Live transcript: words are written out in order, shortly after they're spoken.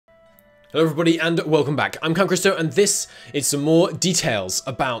Hello everybody and welcome back. I'm Christo and this is some more details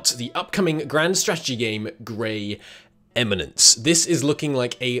about the upcoming grand strategy game Grey Eminence. This is looking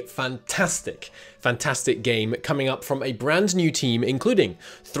like a fantastic game coming up from a brand new team including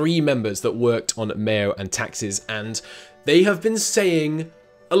 3 members that worked on Mayo and Taxes, and they have been saying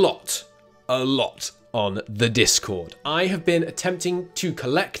a lot on the Discord. I have been attempting to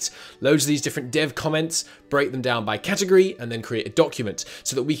collect loads of these different dev comments, break them down by category, and then create a document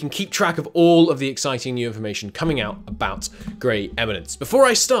so that we can keep track of all of the exciting new information coming out about Grey Eminence. Before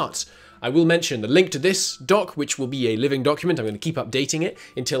I start, I will mention the link to this doc, which will be a living document. I'm going to keep updating it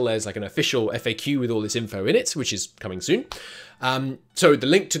until there's like an official FAQ with all this info in it, which is coming soon. So the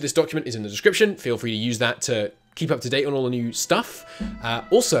link to this document is in the description. Feel free to use that to keep up to date on all the new stuff.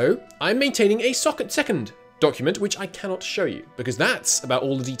 Also, I'm maintaining a second document, which I cannot show you, because that's about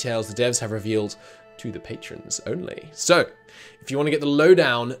all the details the devs have revealed to the patrons only. So, if you want to get the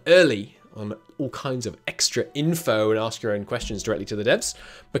lowdown early on all kinds of extra info and ask your own questions directly to the devs,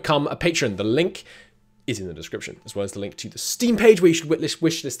 become a patron. The link is in the description, as well as the link to the Steam page where you should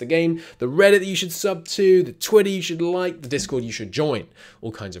wishlist the game, the Reddit that you should sub to, the Twitter you should like, the Discord you should join.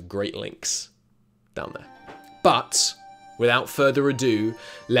 All kinds of great links down there. But without further ado,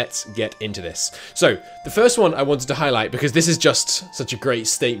 let's get into this. So the first one I wanted to highlight, because this is just such a great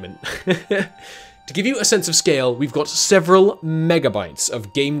statement. To give you a sense of scale, we've got several megabytes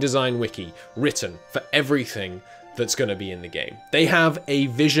of game design wiki written for everything that's going to be in the game. They have a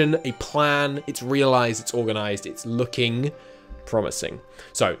vision, a plan, it's realized, it's organized, it's looking promising.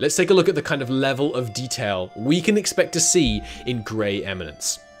 So let's take a look at the kind of level of detail we can expect to see in Grey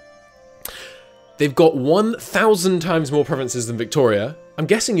Eminence. They've got 1,000 times more provinces than Victoria. I'm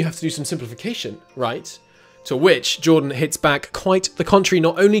guessing you have to do some simplification, right? To which Jordan hits back quite the contrary.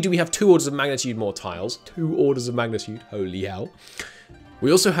 Not only do we have 2 orders of magnitude more tiles, 2 orders of magnitude, holy hell.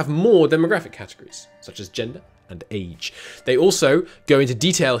 We also have more demographic categories, such as gender and age. They also go into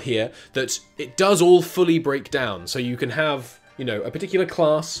detail here that it does all fully break down. So you can have, you know, a particular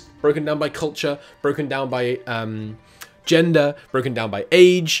class broken down by culture, broken down by gender, broken down by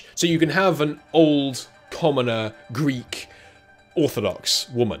age, so you can have an old, commoner, Greek, Orthodox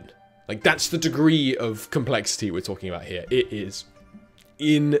woman. Like, that's the degree of complexity we're talking about here. It is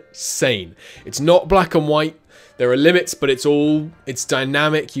insane. It's not black and white. There are limits, but it's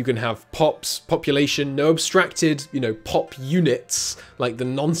dynamic. You can have population, no abstracted, you know, pop units, like the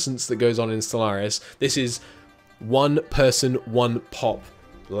nonsense that goes on in Stellaris. This is 1 person, 1 pop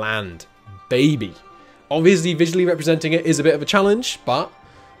land, baby. Obviously, visually representing it is a bit of a challenge, but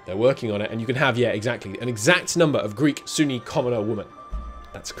they're working on it, and you can have, yeah, exactly, an exact number of Greek, Sunni, commoner woman.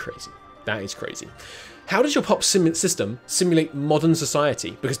 That's crazy. That is crazy. How does your pop system simulate modern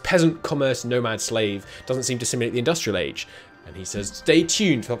society? Because peasant, commerce, nomad, slave doesn't seem to simulate the industrial age. And he says, stay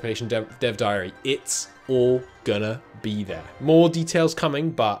tuned for Population Dev Diary. It's all gonna be there. More details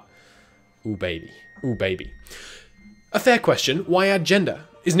coming, but ooh, baby. Ooh, baby. A fair question, why add gender?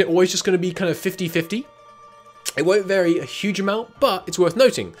 Isn't it always just going to be kind of 50-50? It won't vary a huge amount, but it's worth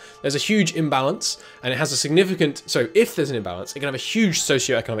noting. There's a huge imbalance, and it has a significant... So if there's an imbalance, it can have a huge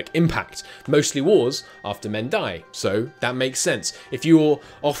socioeconomic impact. Mostly wars after men die, so that makes sense. If you're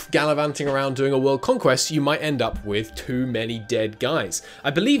off gallivanting around doing a world conquest, you might end up with too many dead guys. I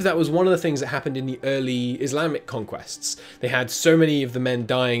believe that was one of the things that happened in the early Islamic conquests. They had so many of the men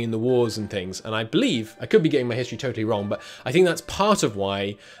dying in the wars and things, and I believe, I could be getting my history totally wrong, but I think that's part of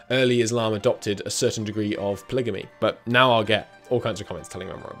why early Islam adopted a certain degree of polygamy. But now I'll get all kinds of comments telling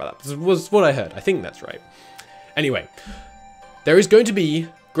me I'm wrong about that. This was what I heard. I think that's right. Anyway, there is going to be,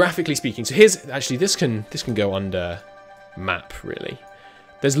 graphically speaking, so here's, actually this can go under map, really.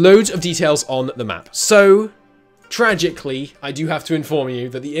 There's loads of details on the map. So, tragically, I do have to inform you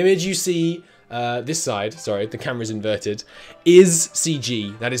that the image you see this side, sorry, the camera's inverted, is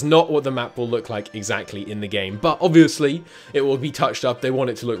CG. That is not what the map will look like exactly in the game, but obviously it will be touched up. They want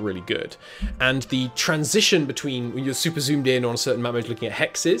it to look really good. And the transition between when you're super zoomed in on a certain map mode looking at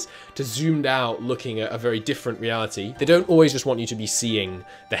hexes to zoomed out looking at a very different reality, they don't always just want you to be seeing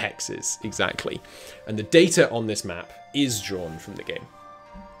the hexes exactly. And the data on this map is drawn from the game.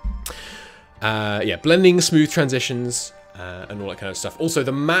 Yeah, blending, smooth transitions, and all that kind of stuff. Also,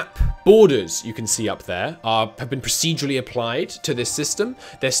 the map borders you can see up there have been procedurally applied to this system.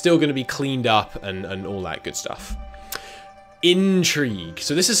 They're still going to be cleaned up and all that good stuff. Intrigue.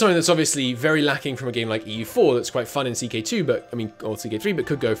 So this is something that's obviously very lacking from a game like EU4 that's quite fun in CK2, but I mean, or CK3, but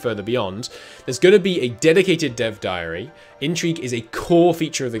could go further beyond. There's going to be a dedicated dev diary. Intrigue is a core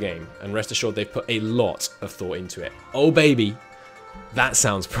feature of the game, and rest assured they've put a lot of thought into it. Oh baby. That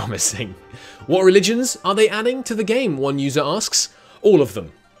sounds promising. What religions are they adding to the game? One user asks. All of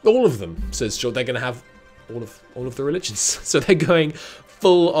them. All of them, says Shaw. They're going to have all of the religions. So they're going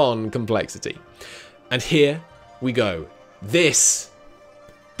full on complexity. And here we go. This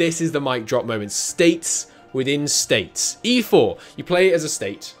is the mic drop moment. States within states. E4, you play as a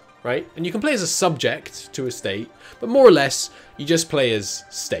state, right? And you can play as a subject to a state, but more or less, you just play as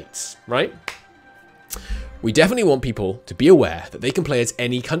states, right? We definitely want people to be aware that they can play as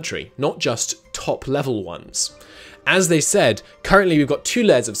any country, not just top level ones. As they said, currently we've got 2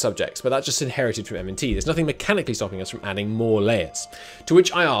 layers of subjects, but that's just inherited from M&T. There's nothing mechanically stopping us from adding more layers. To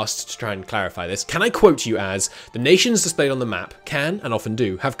which I asked, to try and clarify this, can I quote you as, the nations displayed on the map can, and often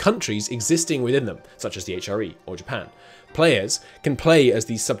do, have countries existing within them, such as the HRE or Japan. Players can play as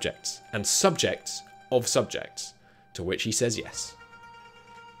these subjects, and subjects of subjects. To which he says yes.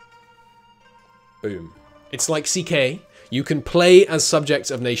 Boom. It's like CK. You can play as subjects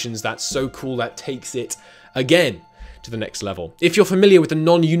of nations. That's so cool. That takes it again to the next level. If you're familiar with the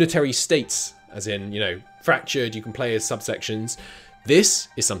non-unitary states, as in, you know, fractured, you can play as subsections. This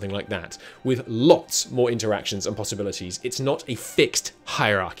is something like that, with lots more interactions and possibilities. It's not a fixed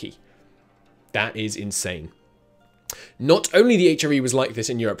hierarchy. That is insane. Not only the HRE was like this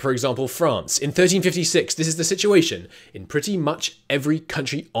in Europe, for example, France. In 1356, this is the situation in pretty much every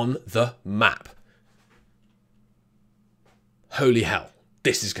country on the map. Holy hell.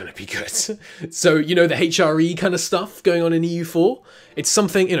 This is going to be good. So, you know, the HRE kind of stuff going on in EU4, it's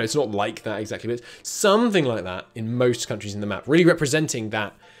something, you know, it's not like that exactly, but it's something like that in most countries in the map, really representing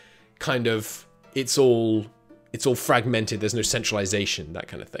that kind of, it's all fragmented, there's no centralization, that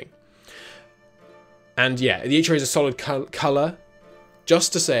kind of thing. And yeah, the HRE is a solid color.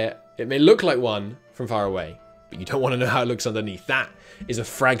 Just to say it, it may look like one from far away, but you don't want to know how it looks underneath. That is a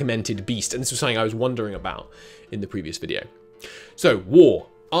fragmented beast, and this was something I was wondering about in the previous video. So, war.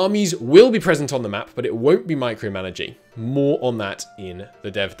 Armies will be present on the map, but it won't be micromanaging. More on that in the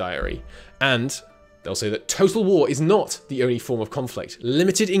dev diary. And they'll say that total war is not the only form of conflict.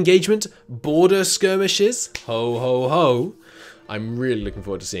 Limited engagement, border skirmishes, ho ho ho. I'm really looking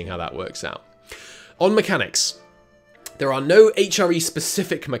forward to seeing how that works out. On mechanics, there are no HRE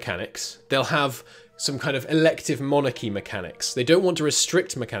specific mechanics. They'll have some kind of elective monarchy mechanics. They don't want to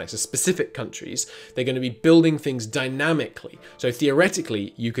restrict mechanics to specific countries. They're going to be building things dynamically. So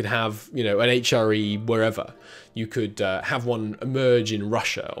theoretically, you could have, you know, an HRE wherever. You could have one emerge in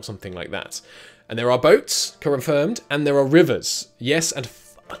Russia or something like that. And there are boats, confirmed, and there are rivers. Yes, and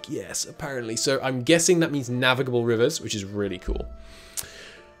fuck yes, apparently. So I'm guessing that means navigable rivers, which is really cool.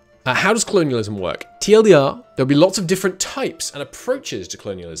 How does colonialism work? TLDR, there'll be lots of different types and approaches to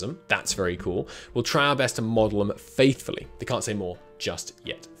colonialism. That's very cool. We'll try our best to model them faithfully. They can't say more just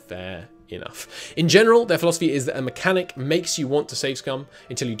yet. Fair enough. In general, their philosophy is that a mechanic makes you want to save scum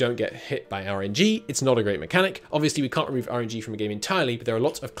until you don't get hit by RNG. It's not a great mechanic. Obviously, we can't remove RNG from a game entirely, but there are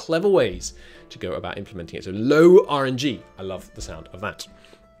lots of clever ways to go about implementing it. So low RNG. I love the sound of that.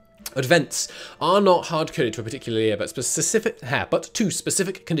 Events are not hard-coded to a particular layer, but to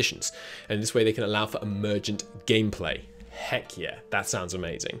specific conditions. And this way they can allow for emergent gameplay. Heck yeah, that sounds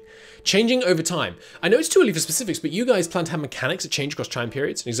amazing. Changing over time. I know it's too early for specifics, but you guys plan to have mechanics that change across time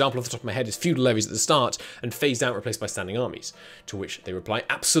periods. An example off the top of my head is feudal levies at the start and phased out, replaced by standing armies. To which they reply,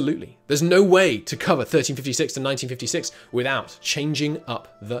 absolutely. There's no way to cover 1356 to 1956 without changing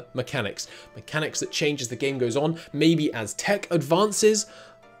up the mechanics. Mechanics that change as the game goes on, maybe as tech advances.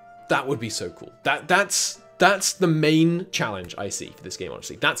 That would be so cool. That's the main challenge I see for this game,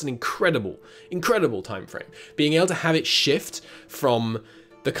 honestly. That's an incredible, incredible time frame. Being able to have it shift from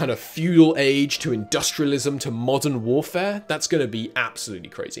the kind of feudal age to industrialism to modern warfare, that's going to be absolutely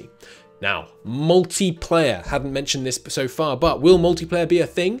crazy. Now, multiplayer. Hadn't mentioned this so far, but will multiplayer be a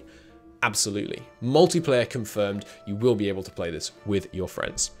thing? Absolutely. Multiplayer confirmed. You will be able to play this with your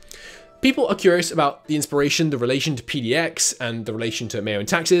friends. People are curious about the inspiration, the relation to PDX, and the relation to Mayo and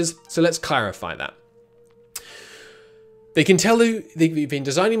taxes, so let's clarify that. They can tell you they've been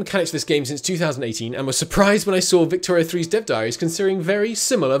designing mechanics for this game since 2018 and were surprised when I saw Victoria 3's dev diaries considering very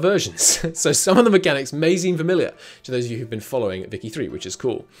similar versions. So some of the mechanics may seem familiar to those of you who've been following Vicky 3, which is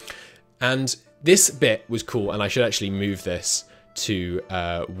cool. And this bit was cool, and I should actually move this to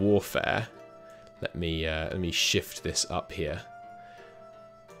warfare. Let me shift this up here.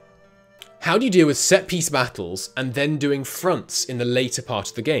 How do you deal with set-piece battles and then doing fronts in the later part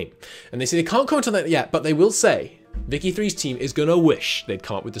of the game? And they say they can't comment on that yet, but they will say Vicky 3's team is gonna wish they'd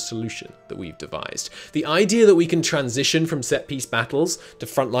come up with the solution that we've devised. The idea that we can transition from set-piece battles to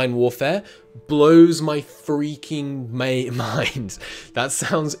frontline warfare blows my freaking mind. That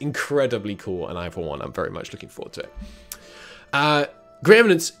sounds incredibly cool, and I, for one, I'm very much looking forward to it. Grey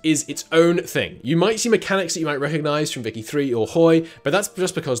Eminence is its own thing. You might see mechanics that you might recognize from Vicky 3 or Hoi, but that's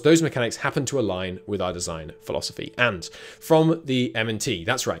just because those mechanics happen to align with our design philosophy. And from the M&T,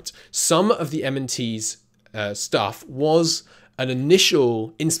 that's right, some of the M&T's stuff was an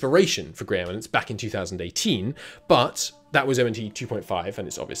initial inspiration for Grey Eminence back in 2018, but that was M&T 2.5, and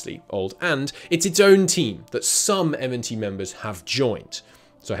it's obviously old, and it's its own team that some M&T members have joined.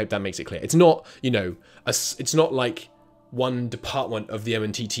 So I hope that makes it clear. It's not, you know, it's not like one department of the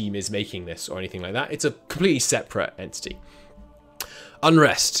M&T team is making this or anything like that. It's a completely separate entity.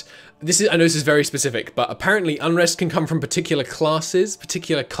 Unrest. I know this is very specific, but apparently unrest can come from particular classes,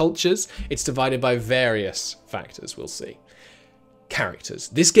 particular cultures. It's divided by various factors, we'll see. Characters.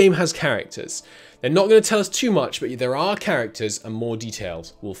 This game has characters. They're not going to tell us too much, but there are characters and more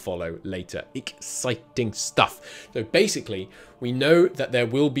details will follow later. Exciting stuff. So basically, we know that there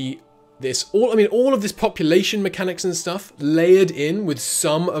will be all of this population mechanics and stuff layered in with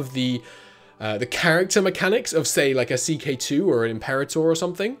some of the character mechanics of, say, like a CK2 or an Imperator or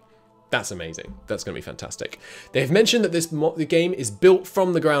something. That's amazing. That's going to be fantastic. They've mentioned that the game is built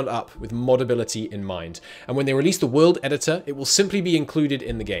from the ground up with modability in mind. And when they release the world editor, it will simply be included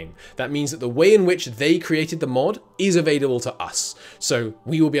in the game. That means that the way in which they created the mod is available to us. So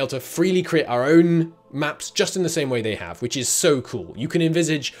we will be able to freely create our own maps just in the same way they have, which is so cool. You can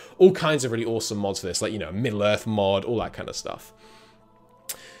envisage all kinds of really awesome mods for this, like, you know, Middle-earth mod, all that kind of stuff.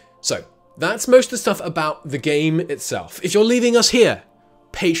 So that's most of the stuff about the game itself. If you're leaving us here,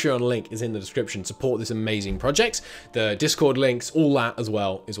 Patreon link is in the description. Support this amazing project. The Discord links, all that as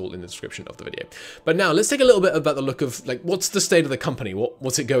well, is all in the description of the video. But now let's take a little bit about the look of, like, what's the state of the company?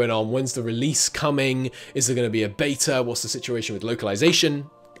 What's it going on? When's the release coming? Is there going to be a beta? What's the situation with localization?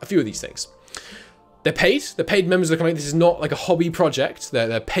 A few of these things. They're paid. They're paid members of the company. This is not like a hobby project.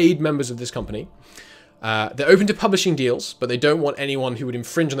 They're paid members of this company. They're open to publishing deals, but they don't want anyone who would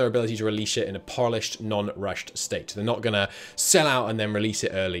infringe on their ability to release it in a polished, non-rushed state. They're not going to sell out and then release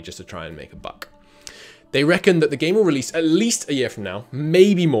it early just to try and make a buck. They reckon that the game will release at least a year from now,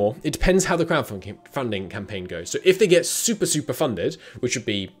 maybe more. It depends how the crowdfunding campaign goes. So if they get super, super funded, which would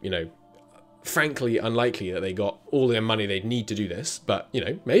be, you know, frankly unlikely that they got all the money they'd need to do this, but, you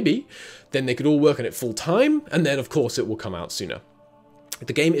know, maybe, then they could all work on it full time, and then, of course, it will come out sooner.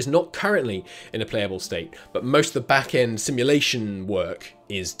 The game is not currently in a playable state, but most of the back-end simulation work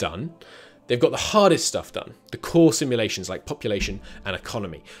is done. They've got the hardest stuff done, the core simulations like population and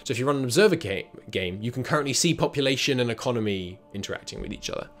economy. So if you run an observer game, you can currently see population and economy interacting with each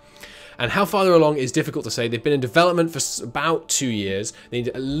other. And how far they're along is difficult to say. They've been in development for about 2 years. They need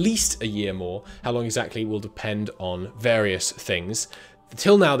at least a year more. How long exactly will depend on various things.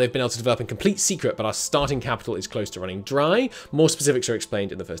 Until now, they've been able to develop in complete secret, but our starting capital is close to running dry. More specifics are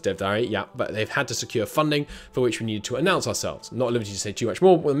explained in the first dev diary, yeah, but they've had to secure funding for which we needed to announce ourselves. Not at liberty to say too much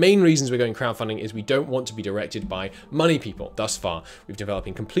more. One of the main reasons we're going crowdfunding is we don't want to be directed by money people. Thus far, we've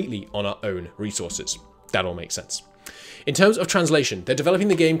developing completely on our own resources. That all makes sense. In terms of translation, they're developing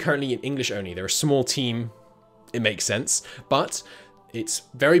the game currently in English only. They're a small team. It makes sense, but it's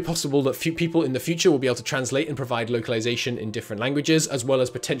very possible that few people in the future will be able to translate and provide localization in different languages, as well as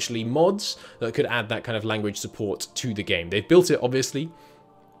potentially mods that could add that kind of language support to the game. They've built it, obviously,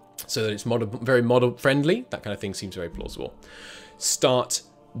 so that it's very model-friendly. That kind of thing seems very plausible. Start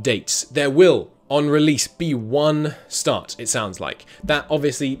dates. There will, on release, be one start, it sounds like. That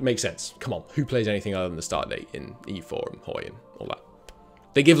obviously makes sense. Come on, who plays anything other than the start date in E4 and Hoi and all that?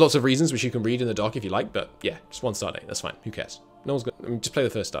 They give lots of reasons, which you can read in the doc if you like, but yeah, just one start date. That's fine. Who cares? No one's going to just play the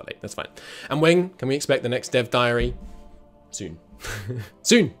first start date. That's fine. And when can we expect the next dev diary? Soon.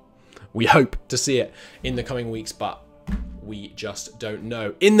 Soon. We hope to see it in the coming weeks, but we just don't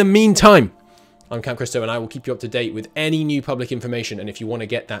know. In the meantime, I'm Camp Christo, and I will keep you up to date with any new public information. And if you want to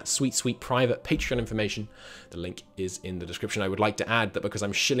get that sweet, sweet private Patreon information, the link is in the description. I would like to add that because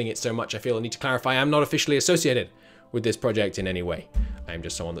I'm shilling it so much, I feel I need to clarify I'm not officially associated with this project in any way. I am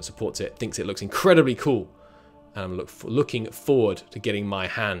just someone that supports it, thinks it looks incredibly cool, and I'm looking forward to getting my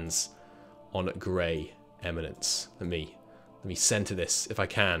hands on Grey Eminence. Let me center this if I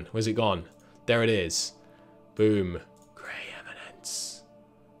can. Where's it gone? There it is. Boom. Grey Eminence.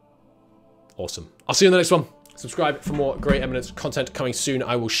 Awesome. I'll see you in the next one. Subscribe for more Grey Eminence content coming soon.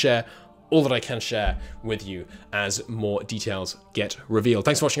 I will share all that I can share with you as more details get revealed.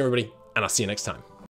 Thanks for watching, everybody, and I'll see you next time.